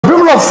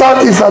of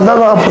Southeast has had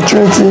an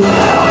opportunity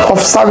of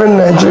serving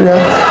Nigeria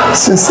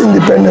since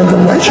independence of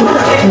Nigeria.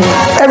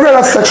 Every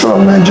other section of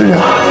Nigeria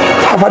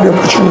have had the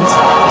opportunity.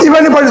 If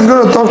anybody is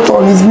going to talk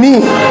to it's me.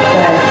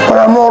 But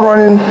I'm not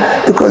running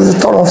because it's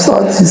the turn of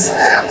Southeast.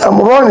 I'm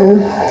running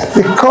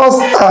because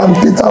I'm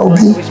Peter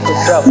Obi,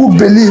 who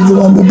believes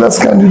I'm the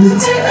best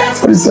candidate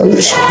for this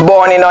election.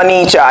 Born in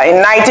Onitsha in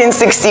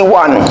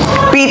 1961,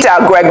 Peter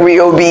Gregory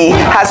Obi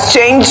has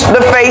changed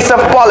the face of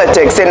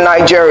politics in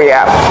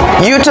Nigeria,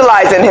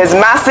 utilizing his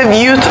massive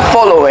youth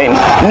following,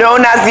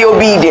 known as the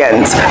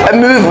Obedience, a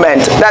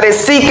movement that is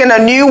seeking a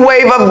new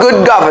wave of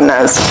good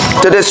governance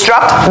to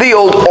disrupt the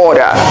old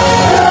order.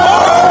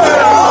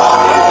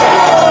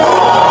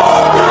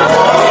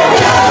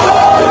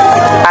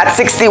 At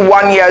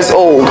 61 years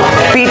old,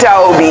 Peter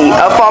Obi,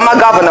 a former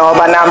governor of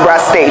Anambra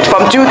State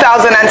from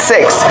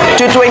 2006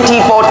 to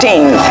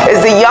 2014, is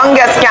the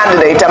youngest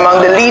candidate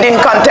among the leading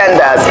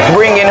contenders,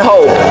 bringing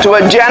hope to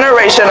a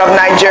generation of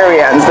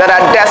Nigerians that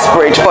are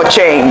desperate for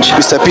change.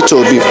 Mr. Peter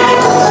Obi,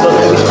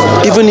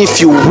 even if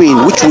you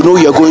win, which we know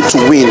you're going to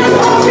win,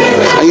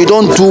 and you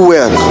don't do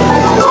well,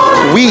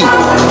 we,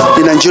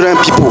 the Nigerian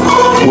people,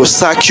 will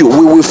sack you.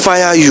 We will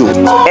fire you.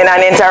 In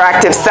an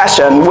interactive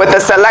session with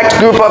a select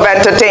group of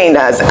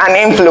entertainers and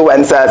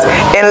influencers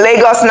in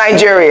Lagos,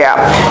 Nigeria,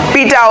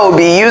 Peter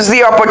Obi used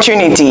the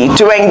opportunity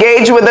to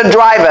engage with the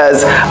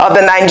drivers of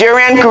the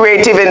Nigerian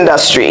creative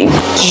industry.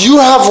 You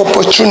have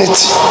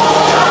opportunity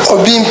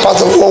of being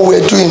part of what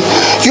we're doing.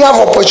 You have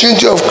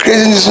opportunity of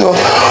creating this.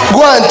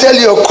 Go and tell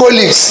your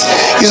colleagues.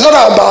 It's not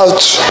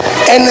about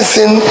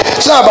anything.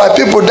 It's not about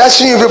people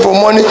dashing you people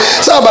money.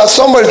 It's not about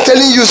somebody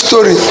telling you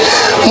story.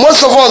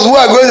 Most of us who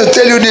are going to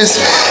tell you this,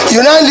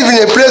 you now live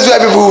in a place where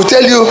people will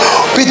tell you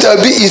Peter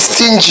Obi is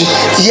stingy.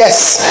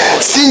 Yes,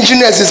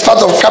 stinginess is part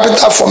of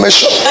capital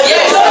formation. There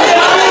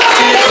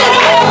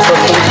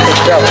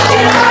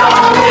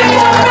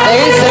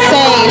is a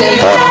saying.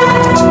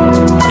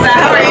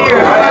 How are you?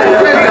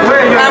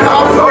 I'm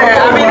up there.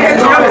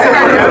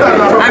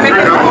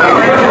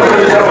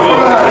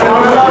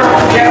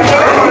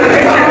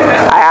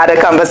 A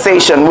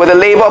conversation with the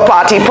Labour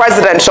Party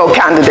presidential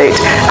candidate,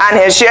 and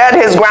he shared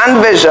his grand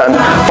vision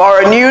for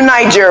a new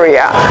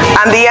Nigeria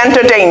and the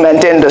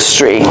entertainment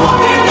industry.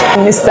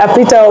 Mr.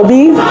 Peter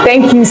Obi,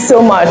 thank you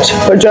so much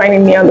for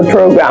joining me on the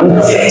program.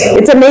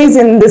 It's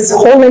amazing, this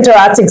whole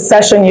interactive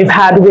session you've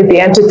had with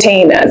the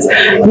entertainers.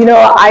 You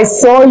know, I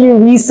saw you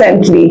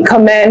recently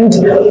commend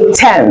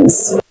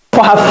Thames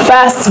for her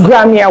first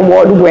Grammy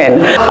Award win.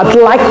 I'd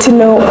like to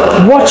know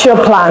what your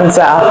plans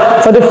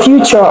are for the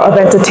future of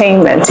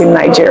entertainment in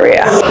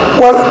Nigeria.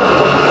 Well,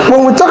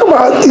 when we talk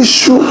about the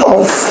issue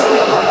of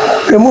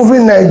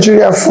removing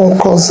Nigeria from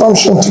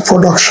consumption to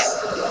production,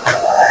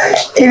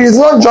 it is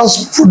not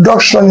just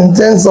production in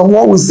terms of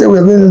what we say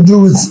we're going to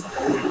do with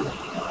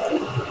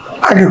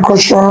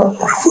agricultural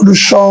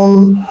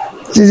revolution,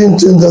 leading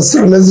to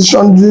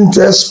industrialization, leading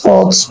to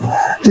exports,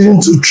 leading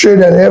to trade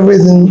and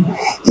everything.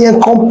 It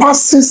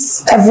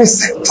encompasses every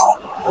sector,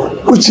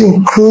 which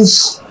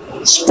includes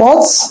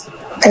sports,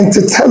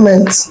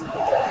 entertainment.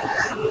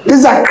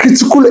 These are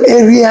critical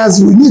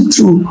areas we need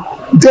to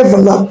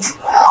develop,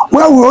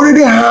 where we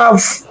already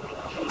have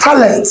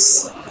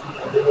talents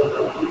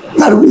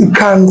that we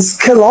can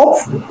scale up,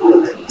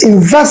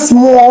 invest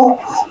more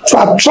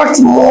to attract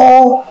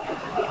more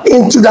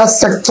into that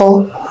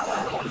sector.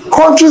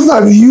 Countries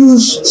have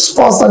used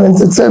sports and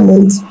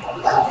entertainment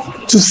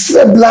to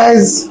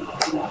stabilize,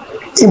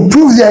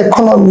 improve their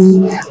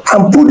economy,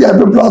 and put their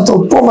people out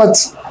of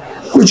poverty,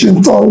 which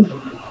in turn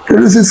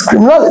reduces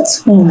criminality.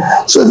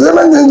 So the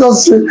entertainment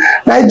industry,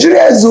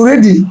 Nigeria is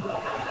already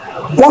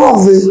one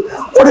of the,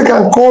 what they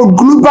can call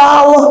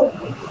global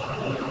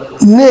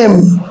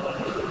name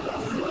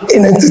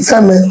in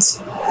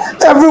entertainment.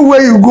 Everywhere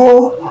you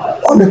go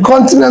on the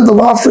continent of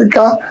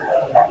Africa,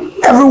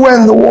 everywhere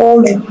in the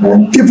world,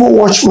 people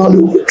watch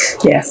Nollywood.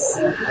 Yes.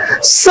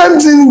 Same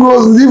thing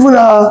goes with even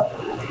our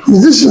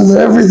musicians and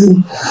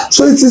everything.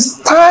 So it is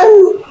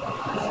time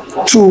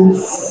to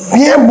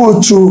be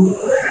able to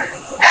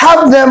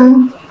help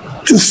them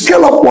to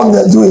scale up what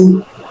they're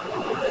doing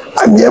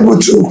and be able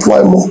to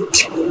employ more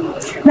people.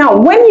 Now,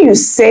 when you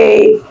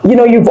say, you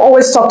know, you've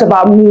always talked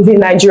about moving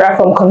Nigeria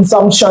from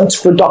consumption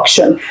to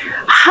production,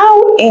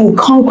 how in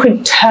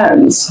concrete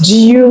terms do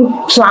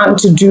you plan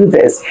to do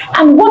this?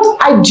 And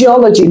what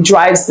ideology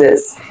drives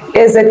this?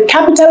 Is it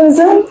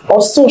capitalism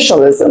or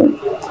socialism?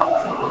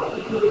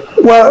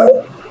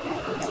 Well,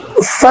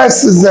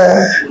 first is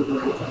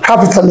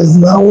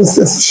capitalism, I won't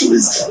say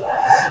socialism.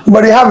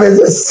 But they have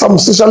some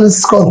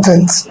socialist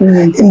content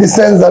in the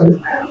sense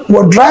that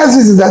what drives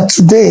it is that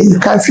today you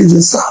can't feed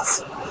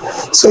yourself.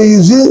 So you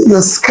use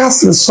your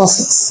scarce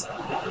resources,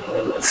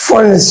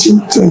 foreign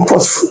exchange, to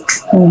import food.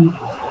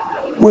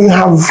 When you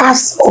have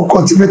vast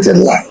uncultivated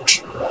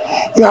land,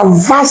 you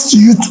have vast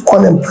youth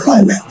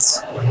unemployment,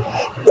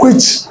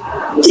 which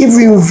if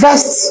you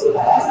invest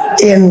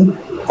in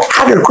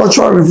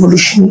agricultural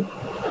revolution,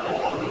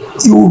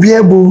 you will be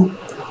able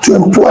to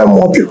employ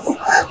more people.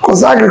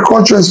 Because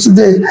agriculture is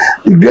today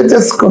the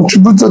greatest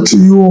contributor to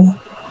your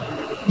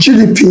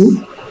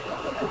GDP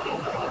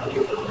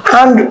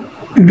and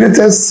the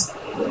greatest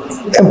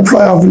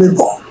employer of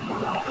labor.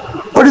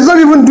 But it's not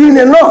even doing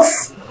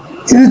enough.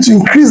 You need to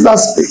increase that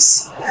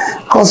space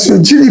because your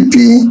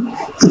GDP,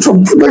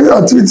 your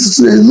productive activity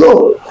today is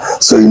low.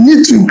 So you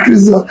need to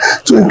increase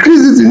it. To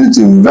increase it, you need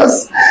to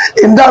invest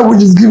in that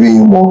which is giving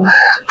you more.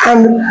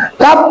 And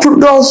that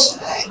produce,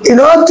 in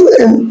order to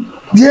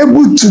be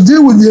able to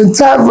deal with the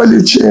entire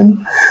value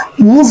chain,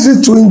 moves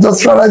it to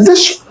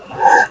industrialization.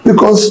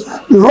 Because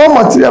the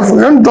raw material for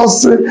your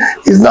industry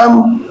is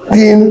now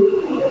being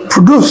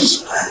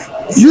produced.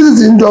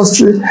 Use it in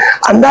industry,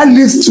 and that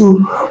leads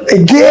to,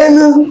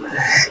 again,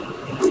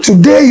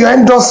 today your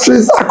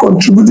industries are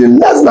contributing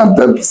less than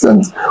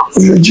 10%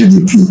 of your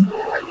GDP,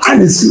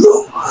 and it's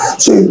low.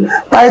 So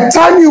by the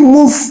time you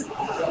move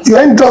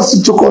your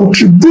industry to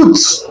contribute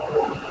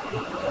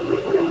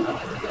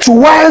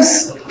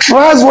twice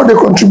what they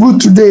contribute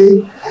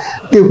today,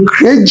 they will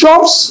create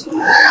jobs,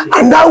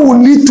 and that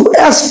will lead to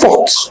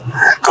export.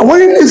 And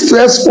when it leads to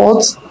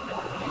export,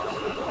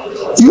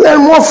 you earn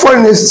more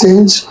foreign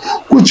exchange,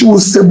 which will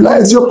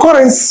stabilize your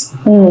currency.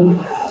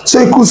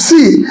 So you could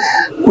see,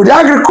 with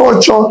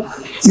agriculture,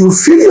 you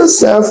feed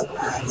yourself,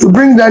 you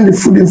bring down the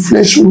food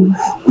inflation,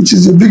 which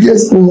is the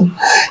biggest thing.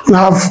 You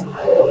have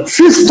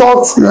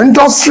feedstock for your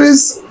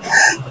industries,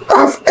 you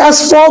have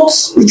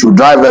exports, which will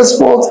drive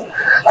export.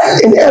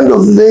 In the end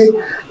of the day,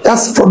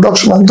 that's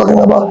production I'm talking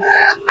about.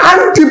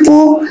 And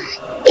people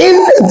in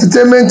the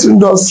entertainment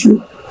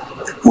industry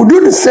will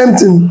do the same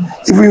thing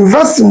if we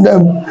invest in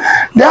them.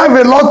 They have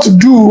a lot to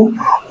do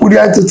with the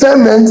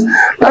entertainment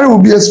that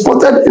will be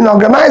exported in an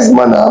organized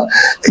manner.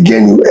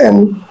 Again, you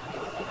earn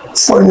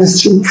foreign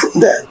exchange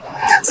from there.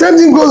 Same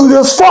thing goes with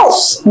your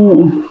sports.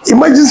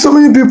 Imagine so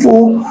many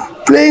people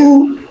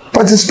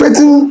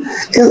participating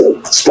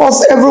in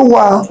sports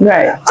everywhere,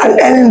 right, and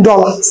earning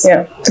dollars.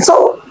 Yeah.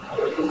 So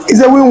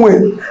it's a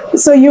win-win.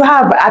 So you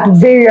have at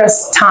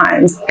various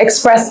times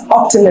expressed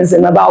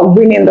optimism about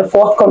winning the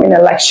forthcoming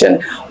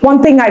election.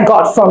 One thing I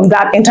got from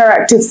that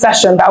interactive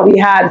session that we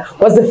had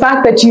was the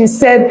fact that you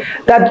said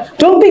that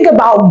don't think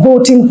about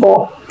voting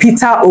for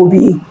Peter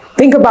Obi,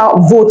 think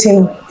about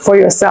voting for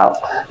yourself.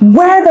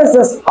 Where does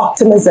this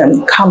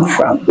optimism come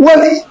from?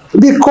 Well,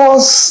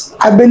 because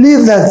I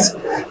believe that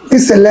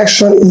this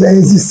election is an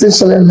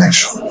existential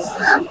election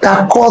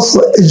that calls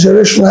for a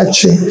generational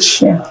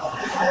change. Yeah.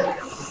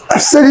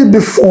 I've said it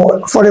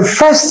before, for the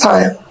first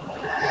time,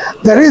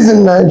 there is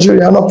in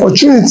Nigeria an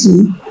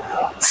opportunity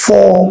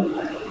for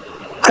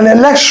an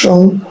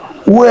election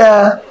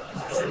where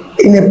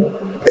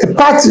a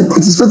party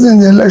participating in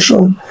the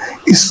election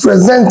is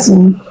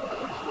presenting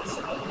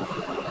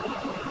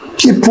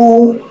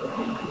people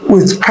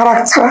with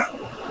character,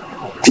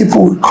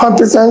 people with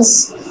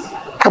competence,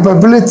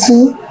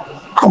 capability,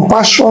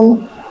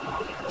 compassion,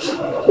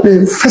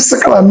 the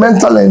physical and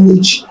mental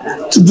energy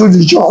to do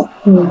the job.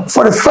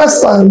 For the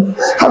first time,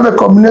 have a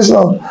combination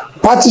of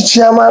party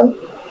chairman,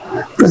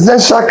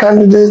 presidential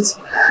candidates,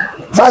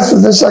 vice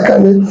presidential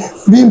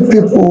candidates, being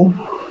people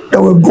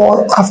that were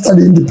born after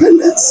the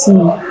independence.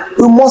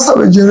 We must have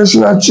a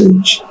generational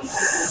change.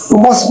 We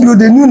must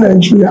build a new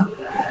Nigeria.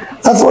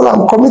 That's what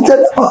I'm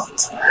committed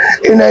about.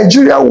 A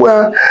Nigeria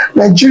where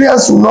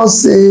Nigerians will not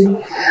say,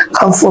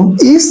 I'm from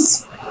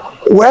East,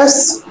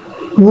 West,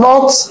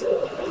 North,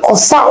 or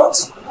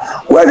South.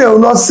 Where they will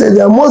not say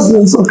they are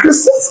Muslims or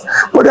Christians,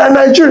 but they are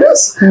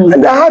Nigerians,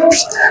 and they're happy.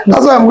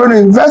 That's why I'm going to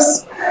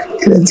invest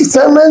in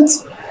entertainment,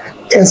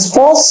 in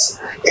sports,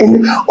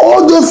 in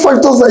all those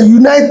factors that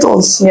unite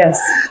us.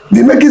 Yes.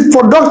 They make it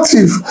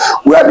productive,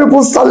 where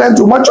people start learning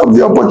to match up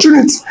the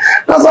opportunity.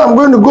 That's why I'm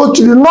going to go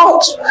to the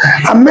north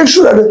and make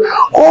sure that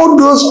all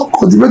those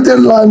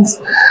cultivated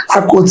lands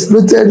are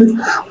cultivated,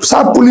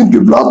 start pulling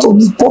people out of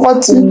the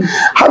poverty,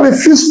 have a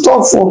few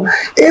stock for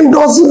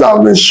industries that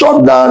have been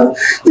shut down.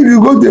 If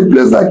you go to a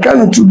place like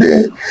Kano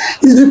today,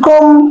 it's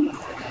become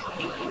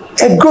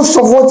a ghost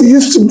of what it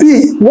used to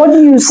be. What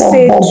do you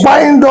say? Mobile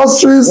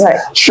industries, right.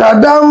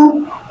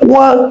 Shadam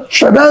 1,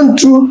 Shadam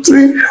 2,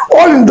 3,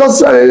 all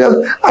industrial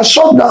areas are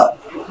shut down.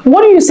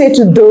 What do you say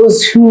to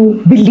those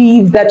who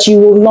believe that you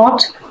will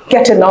not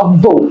get enough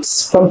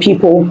votes from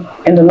people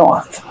in the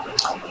north?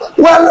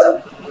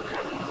 Well,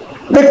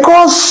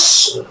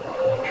 because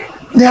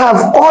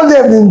all they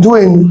have been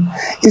doing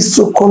is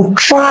to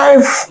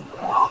contrive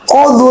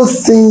all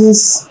those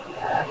things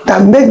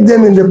that make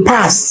them in the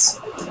past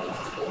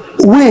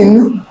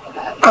win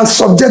and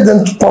subject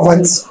them to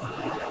poverty.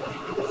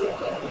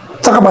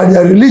 Talk about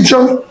their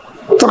religion,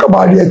 talk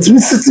about their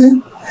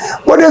ethnicity,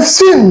 but they've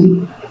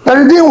seen that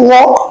it didn't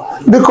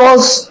work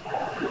because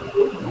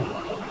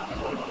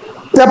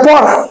they're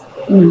poorer.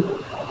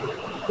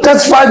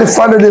 That's why the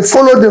fact that they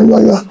follow them.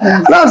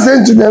 And I'm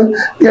saying to them,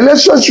 the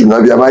election should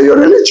not be about your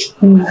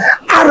religion.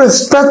 I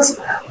respect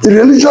the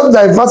religious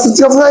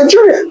diversity of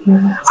Nigeria.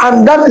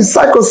 And that is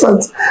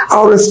sacrosanct.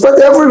 I respect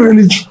every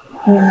religion.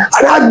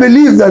 And I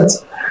believe that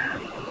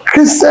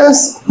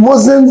Christians,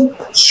 Muslims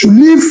should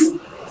live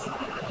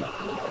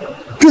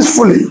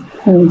peacefully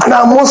And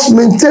I must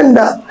maintain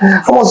that.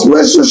 I must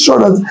make sure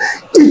that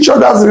each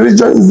other's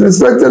religion is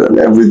respected and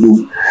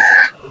everything.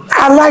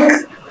 I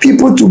like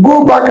people to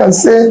go back and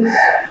say,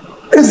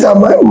 this is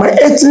my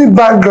ethnic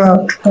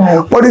background,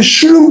 but it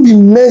shouldn't be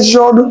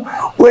measured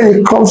when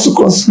it comes to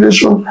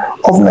consideration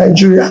of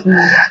Nigeria.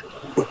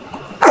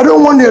 I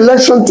don't want the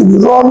election to be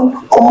run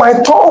on my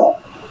turn.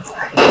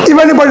 If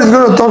anybody's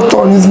going to talk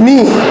turn, it's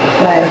me.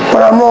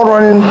 But I'm not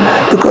running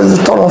because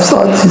it's the turn of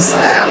Southeast.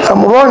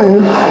 I'm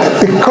running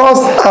because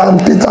I'm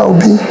Peter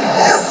Obi,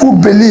 who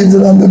believes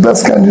that I'm the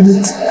best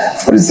candidate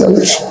for this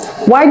election.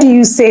 Why do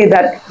you say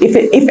that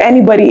if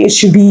anybody, it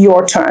should be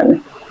your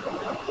turn?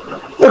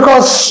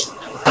 Because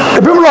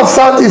the people of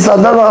Southeast have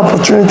had an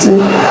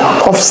opportunity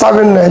of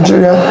serving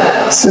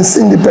Nigeria since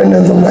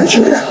independence of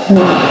Nigeria.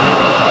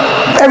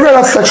 Every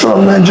other section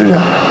of Nigeria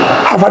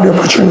have had the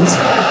opportunity,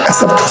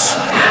 except us.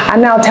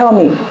 And now tell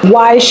me,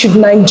 why should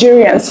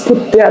Nigerians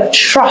put their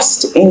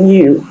trust in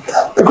you?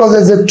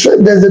 Because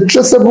there's a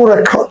traceable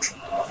record,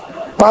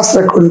 past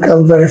record you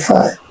can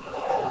verify.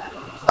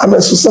 I'm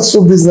a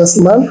successful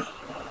businessman,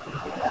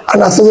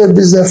 and I started a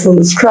business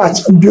from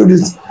scratch and built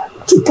it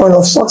to a point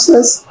of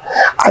success.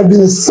 I've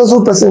been a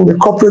successful person in the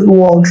corporate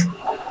world,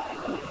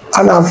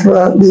 and I've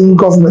been in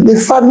government. In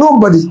fact,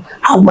 nobody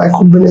have my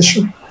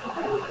combination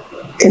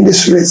in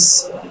this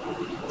race.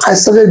 I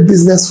started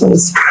business from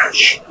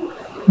scratch,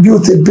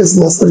 built a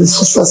business that is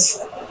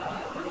successful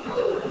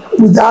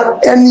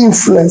without any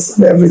influence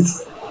and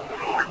everything.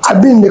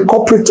 I've been in the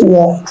corporate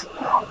world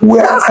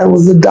where I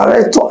was the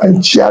director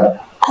and chaired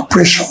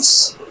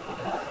operations.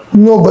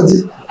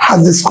 Nobody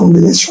has this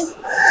combination.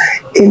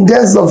 In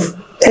terms of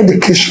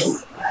education,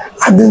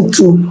 I've been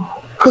to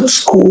good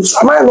schools.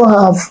 I might not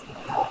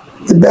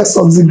have the best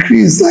of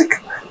degrees, like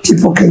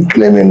people can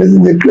claim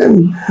anything they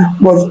claim,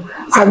 but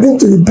I've been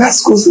to the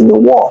best schools in the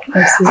world.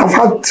 I've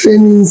had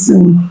trainings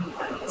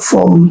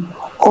from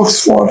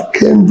Oxford,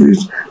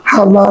 Cambridge,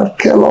 Harvard,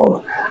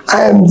 Kellogg,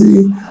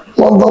 IMD,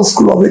 London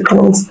School of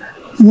Economics,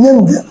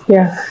 name them.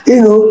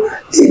 You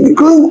know,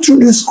 going through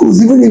these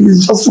schools, even if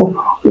it's just for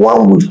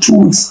 1 week, 2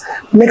 weeks,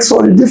 makes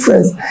all the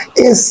difference.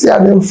 In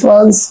Seattle, in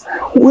France,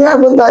 where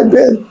haven't I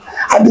been?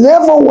 I've been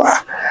everywhere,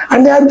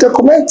 and they are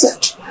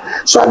documented.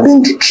 So I've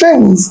been to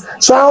trainings,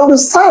 so I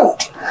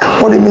understand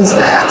what it means.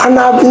 And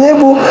I've been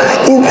able,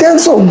 in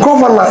terms of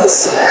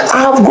governance,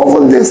 I have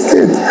governed the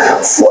state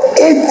for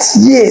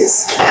 8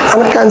 years.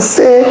 And I can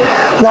say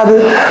that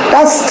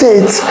that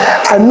state,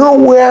 I know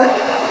where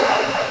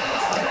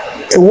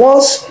it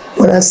was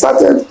when I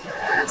started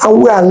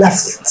and where I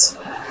left it.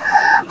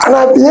 And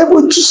I've been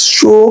able to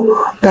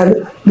show that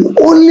the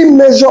only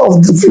measure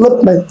of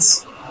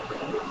development,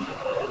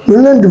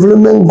 Millennium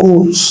Development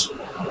Goals,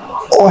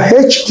 or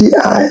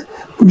HDI,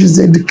 which is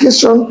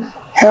education,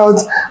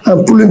 health,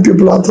 and pulling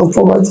people out of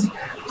poverty,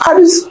 are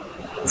this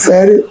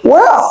very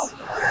well.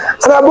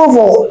 And above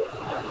all,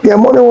 their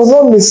money was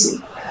not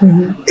missing.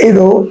 You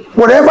know,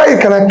 whatever you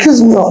can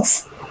accuse me of,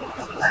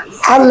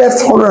 I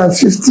left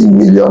 $150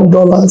 million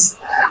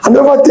and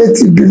over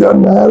 30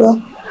 billion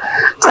naira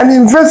and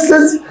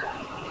invested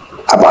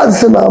about the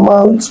same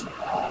amount.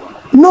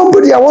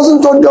 Nobody, I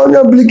wasn't under any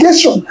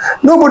obligation.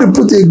 Nobody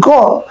put a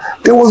gun.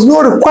 There was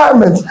no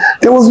requirement.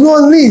 There was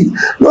no need.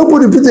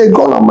 Nobody put a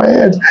gun on my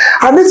head.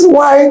 And this is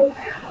why,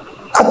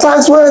 at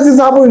times when things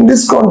happen in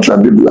this country,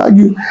 people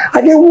argue,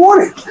 I get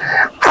worried.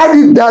 I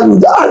did that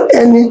without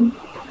any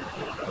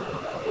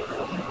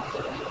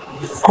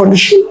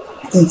condition.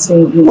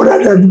 What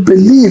I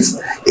believe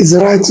is the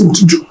right thing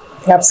to do.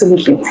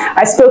 Absolutely.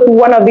 I spoke with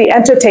one of the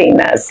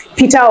entertainers,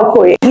 Peter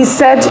Okoye. He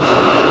said,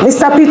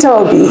 Mr. Peter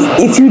Obi,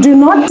 if you do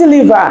not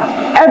deliver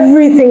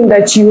everything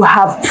that you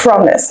have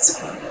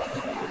promised,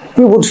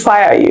 we would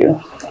fire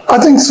you. I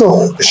think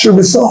so. It should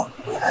be so.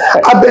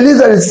 I believe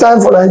that it's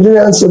time for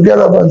Nigerians to get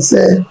up and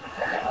say,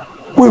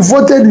 we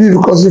voted you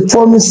because you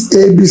promised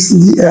A, B,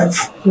 C, D,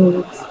 F.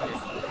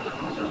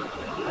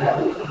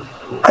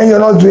 And you're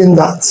not doing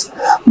that.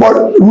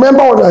 But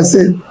remember what I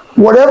said.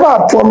 Whatever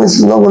I promise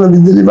is not going to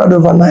be delivered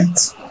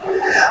overnight.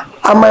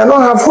 I might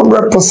not have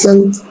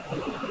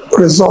 100%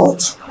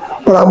 result,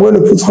 but I'm going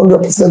to put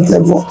 100%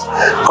 effort.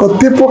 Because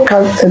people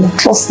can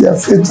entrust their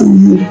faith in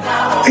you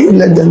and you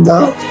let them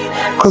down.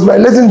 Because by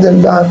letting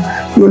them down,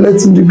 you're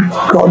letting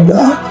God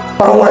down.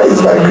 Power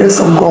is by grace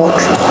of God.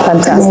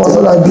 Fantastic. You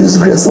must not abuse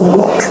grace of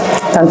God.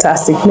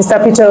 Fantastic. Mr.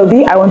 Peter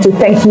Obi, I want to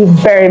thank you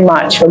very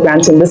much for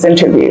granting this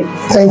interview.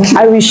 Thank you.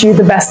 I wish you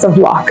the best of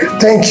luck.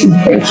 Thank you.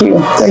 Thank you.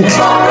 Thank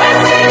you.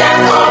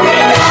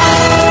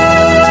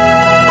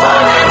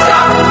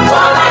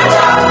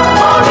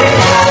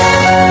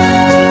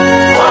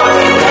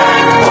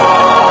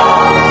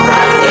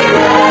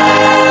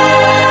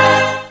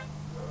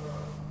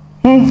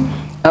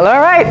 Well, all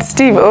right,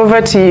 Steve,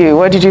 over to you.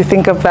 What did you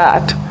think of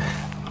that?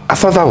 I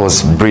thought that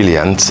was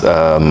brilliant.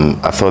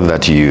 I thought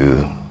that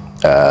you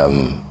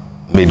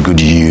made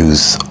good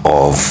use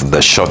of the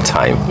short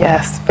time.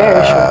 Yes,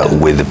 very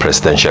short. With the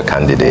presidential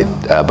candidate.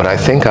 But I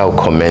think I'll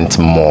comment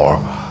more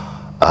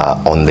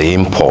on the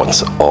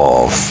import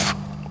of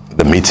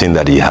the meeting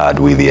that he had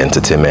with the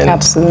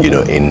entertainment,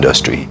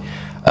 industry.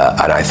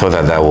 And I thought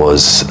that that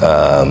was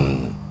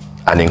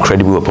an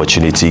incredible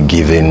opportunity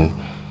given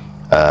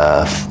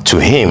to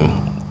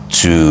him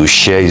to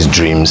share his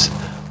dreams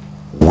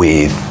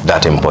with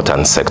that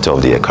important sector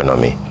of the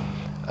economy,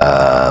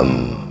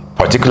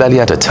 particularly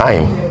at a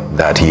time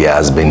that he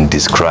has been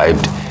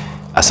described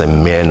as a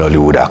mere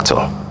Nollywood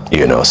actor.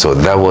 You know, so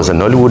that was a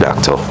Nollywood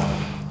actor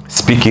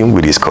speaking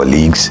with his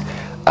colleagues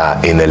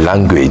in a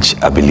language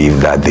I believe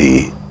that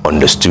they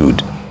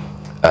understood,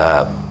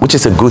 which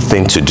is a good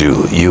thing to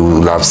do. You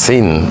will have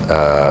seen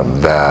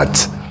that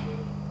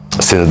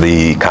since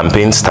the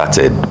campaign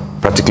started,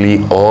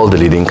 practically all the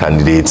leading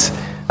candidates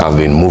have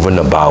been moving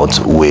about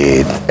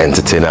with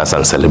entertainers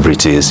and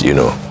celebrities, you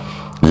know,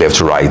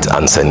 left, right,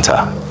 and center.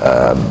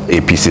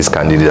 APC's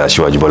candidate,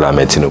 Atiku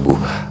and Tinubu,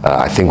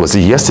 I think was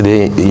it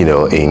yesterday, you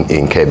know,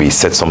 in Kebbi,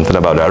 said something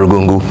about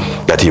Arugungu,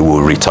 that he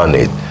will return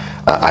it.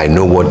 I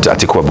know what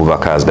Atiku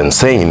Abubakar has been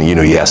saying. You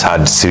know, he has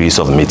had series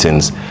of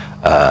meetings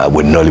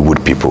with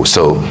Nollywood people.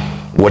 So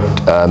what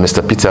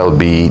Mr. Peter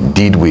Obi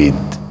did with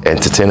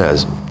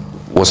entertainers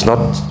was not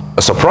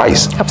a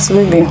surprise.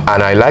 Absolutely.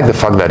 And I like the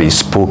fact that he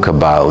spoke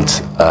about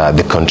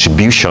the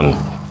contribution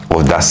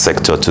of that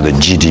sector to the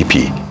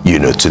GDP, you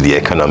know, to the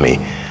economy.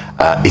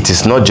 It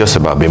is not just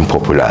about being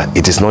popular.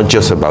 It is not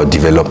just about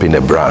developing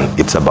a brand.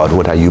 It's about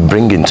what are you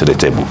bringing to the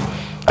table.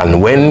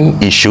 And when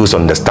he shows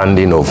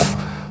understanding of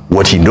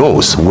what he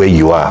knows, where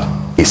you are,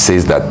 he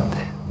says that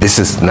this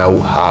is now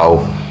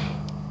how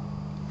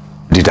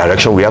the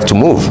direction we have to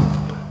move.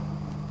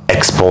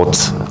 Export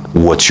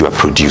what you are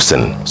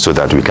producing so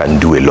that we can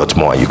do a lot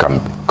more, you can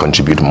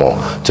contribute more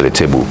to the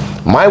table.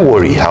 My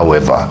worry,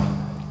 however,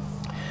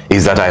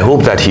 is that I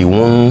hope that he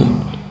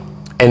won't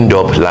end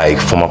up like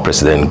former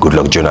President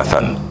Goodluck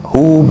Jonathan,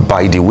 who,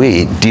 by the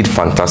way, did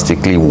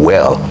fantastically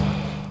well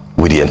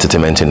with the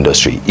entertainment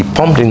industry. He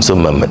pumped in so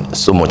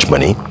much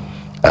money,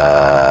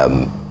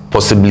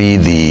 possibly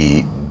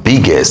the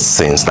biggest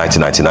since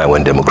 1999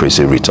 when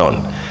democracy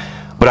returned.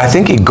 But I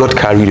think he got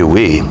carried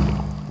away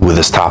with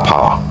the star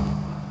power.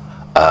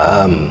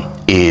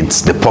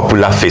 It's the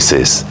popular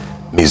faces,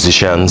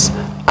 musicians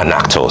and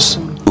actors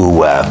who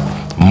were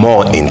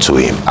more into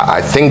him.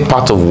 I think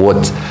part of what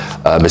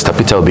Mr.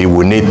 Peter Obi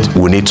will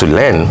need to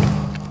learn,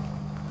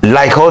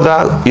 like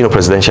other, you know,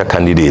 presidential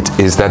candidates,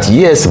 is that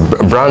yes,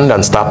 brand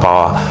and star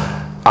power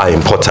are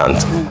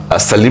important.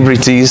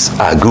 Celebrities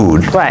are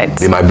good. Right.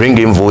 They might bring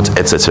in votes,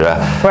 etc.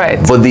 Right.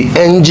 But the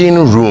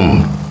engine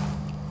room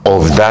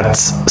of that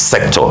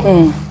sector,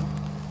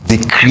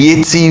 the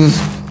creative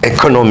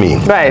economy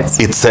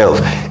itself,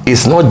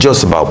 is not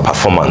just about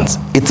performance.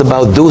 It's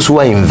about those who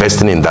are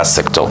investing in that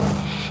sector.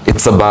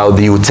 It's about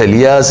the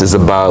hoteliers, it's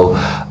about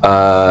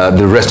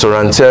the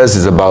restaurateurs,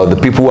 it's about the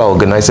people who are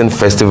organizing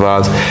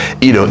festivals.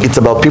 You know, it's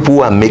about people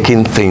who are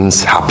making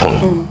things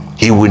happen.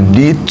 He would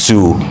need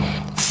to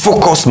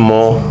focus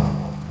more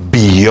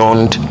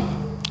beyond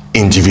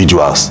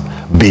individuals,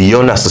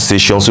 beyond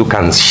associations who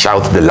can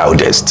shout the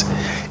loudest.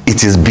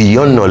 It is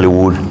beyond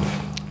Nollywood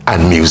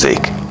and music.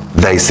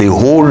 There is a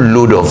whole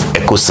load of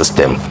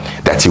ecosystem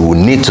that he will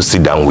need to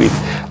sit down with.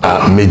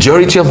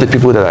 Majority of the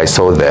people that I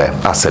saw there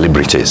are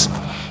celebrities.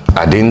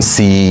 I didn't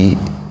see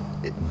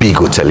big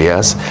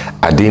hoteliers.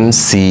 I didn't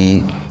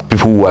see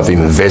people who have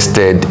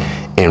invested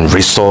in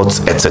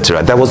resorts,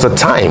 etc. There was a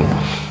time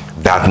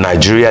that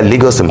Nigeria,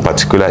 Lagos in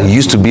particular,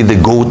 used to be the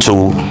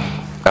go-to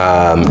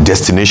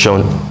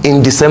destination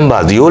in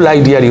December. The whole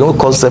idea, the whole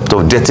concept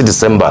of Dirty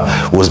December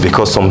was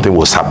because something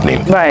was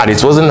happening. Right. And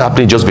it wasn't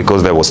happening just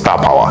because there was star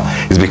power.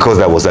 It's because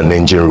there was an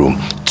engine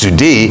room.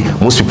 Today,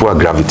 most people are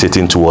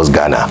gravitating towards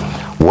Ghana.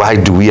 Why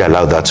do we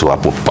allow that to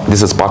happen?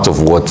 This is part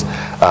of what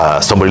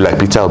somebody like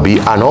Peter Obi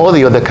and all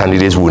the other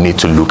candidates will need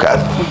to look at.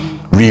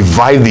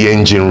 Revive the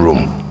engine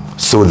room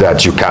so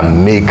that you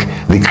can make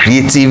the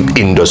creative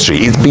industry.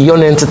 It's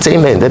beyond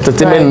entertainment.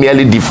 Entertainment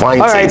merely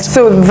defines it. All right,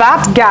 so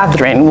that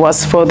gathering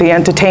was for the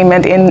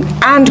entertainment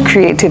and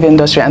creative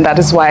industry, and that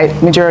is why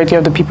majority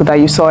of the people that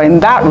you saw in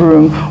that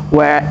room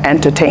were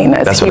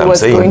entertainers. That's what I'm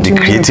saying. The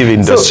creative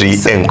industry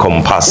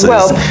encompasses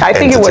Well, I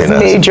think it was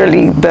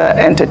majorly the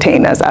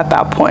entertainers at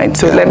that point.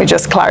 So let me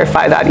just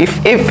clarify that,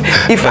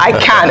 if I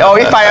can, or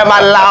if I am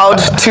allowed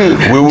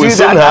to we will do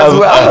soon that have as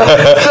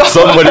well.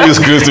 somebody who's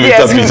close to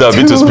Mr. Peter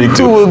Obi to speak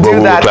to. Will do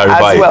that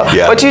clarify. as well.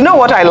 Yeah. But you know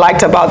what I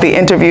liked about the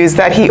interview is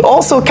that he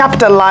also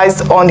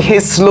capitalized on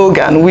his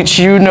slogan, which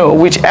you know,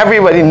 which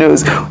everybody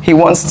knows. He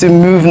wants to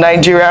move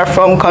Nigeria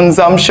from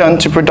consumption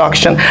to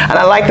production. And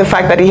I like the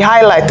fact that he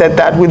highlighted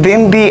that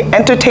within the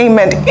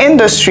entertainment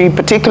industry,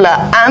 particular,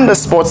 and the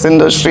sports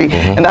industry,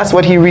 and that's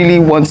what he really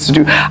wants to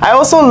do. I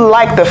also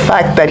like the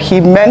fact that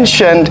he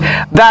mentioned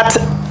that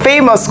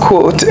famous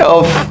quote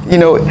of, you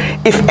know,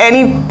 if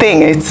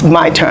anything, it's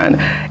my turn.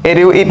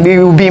 It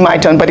will be my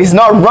turn, but he's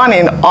not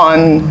running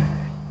on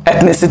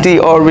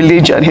ethnicity or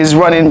religion. He's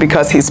running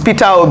because he's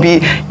Peter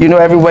Obi. You know,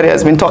 everybody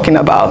has been talking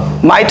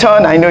about my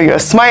turn. I know you're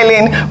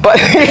smiling, but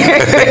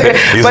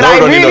he's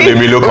not running on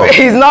Emiloko.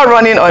 He's not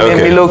running on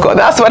Emiloko.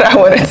 That's what I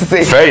wanted to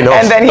say. Fair enough.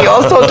 And then he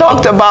also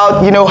talked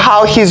about, you know,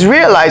 how he's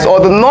realized, or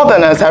the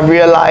Northerners have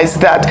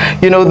realized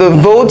that, you know, the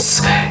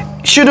votes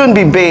shouldn't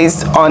be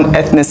based on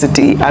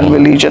ethnicity and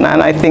religion.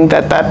 And I think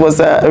that that was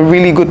a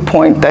really good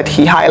point that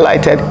he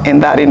highlighted in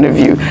that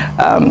interview.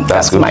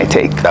 That's my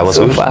take. That was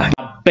so good. far.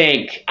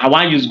 Beg. I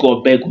want use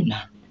God beg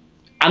una.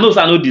 I know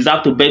I don't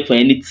deserve to beg for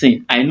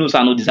anything. I know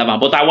I don't deserve it,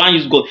 but I want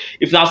use God.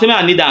 If now say me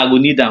I need that, I go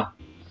need that.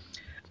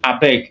 I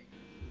beg.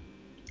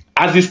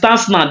 As it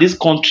stands now, this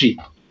country,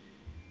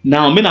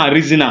 now me na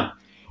reason now,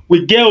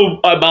 we get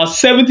about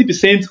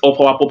 70%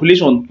 of our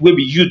population will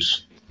be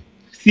youth.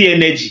 See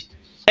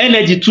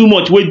energy too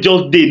much. We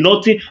just dey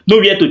nothing,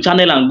 nowhere to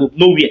channel and go,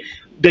 nowhere.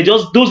 They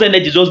just those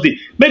energy just dey.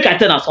 Make I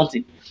tell you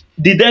something.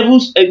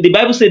 The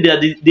Bible said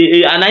that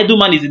an idle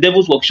man is the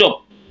devil's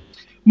workshop.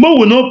 Mo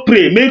will not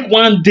pray. Make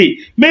one day,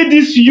 make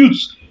this youth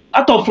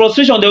out of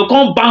frustration, they will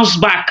come bounce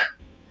back,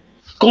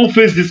 come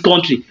face this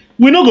country.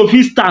 We no go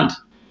fit stand.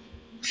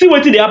 See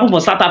wetin dey happen for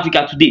South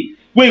Africa today.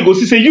 Where you go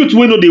see say youth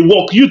wey no dey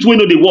work, youth wey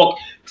no dey work.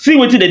 See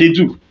wetin they dey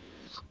do.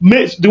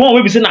 The one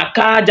wey be saying na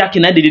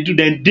carjacking, na they do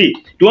then day.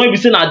 The one wey be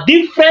saying na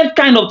different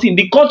kind of thing.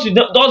 The country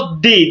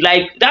does day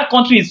like that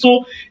country is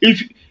so.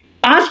 If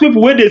ask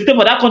people where they stay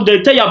for that country,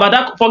 they tell you about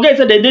that. Forget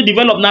say they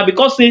develop now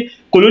because say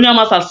colonial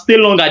masters stay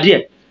longer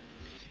there.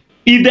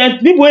 If the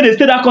people where they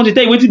stay that country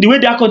tell you wetin the way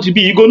that country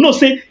be, you go know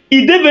say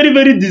it dey very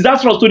very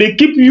disastrous to dey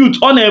keep youth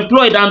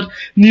unemployed and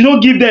you no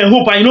give them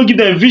hope and you no give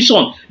them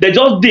vision. They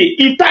just dey.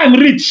 If time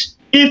reach,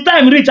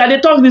 I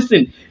dey talk this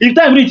thing. If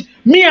time reach,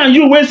 me and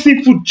you wey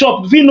see food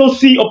chop, we no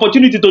see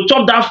opportunity to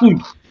chop that food.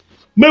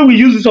 May we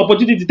use this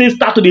opportunity to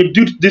start to dey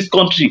build this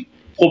country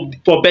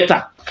for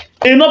better.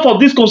 Enough of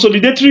this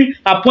consolidatory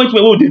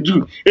appointment wey we dey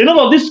do. Enough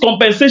of this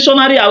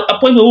compensationary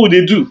appointment wey we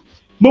dey do.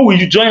 May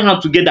we join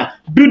hands together,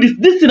 build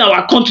this in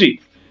our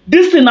country.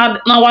 This thing na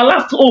our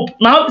last hope.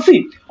 Now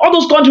see, all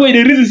those countries where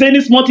they reason say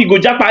any small thing go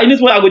japa, any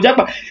small I go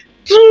japa.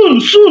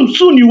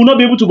 Soon you will not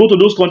be able to go to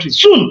those countries.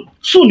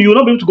 Soon you will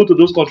not be able to go to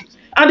those countries.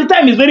 And the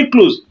time is very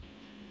close.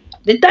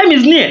 The time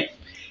is near.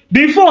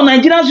 Before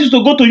Nigerians used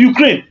to go to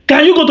Ukraine,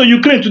 can you go to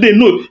Ukraine today?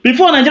 No.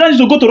 Before Nigerians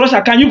used to go to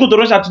Russia, can you go to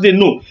Russia today?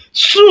 No.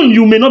 Soon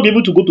you may not be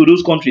able to go to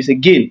those countries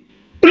again.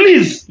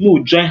 Please,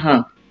 we'll join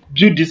hands,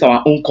 build this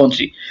our own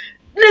country.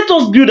 Let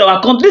us build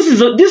our country.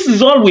 This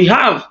is all we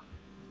have.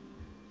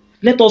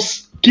 Let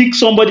us pick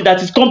somebody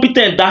that is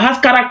competent, that has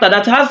character,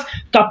 that has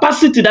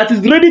capacity, that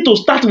is ready to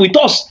start with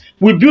us.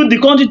 We build the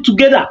country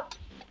together.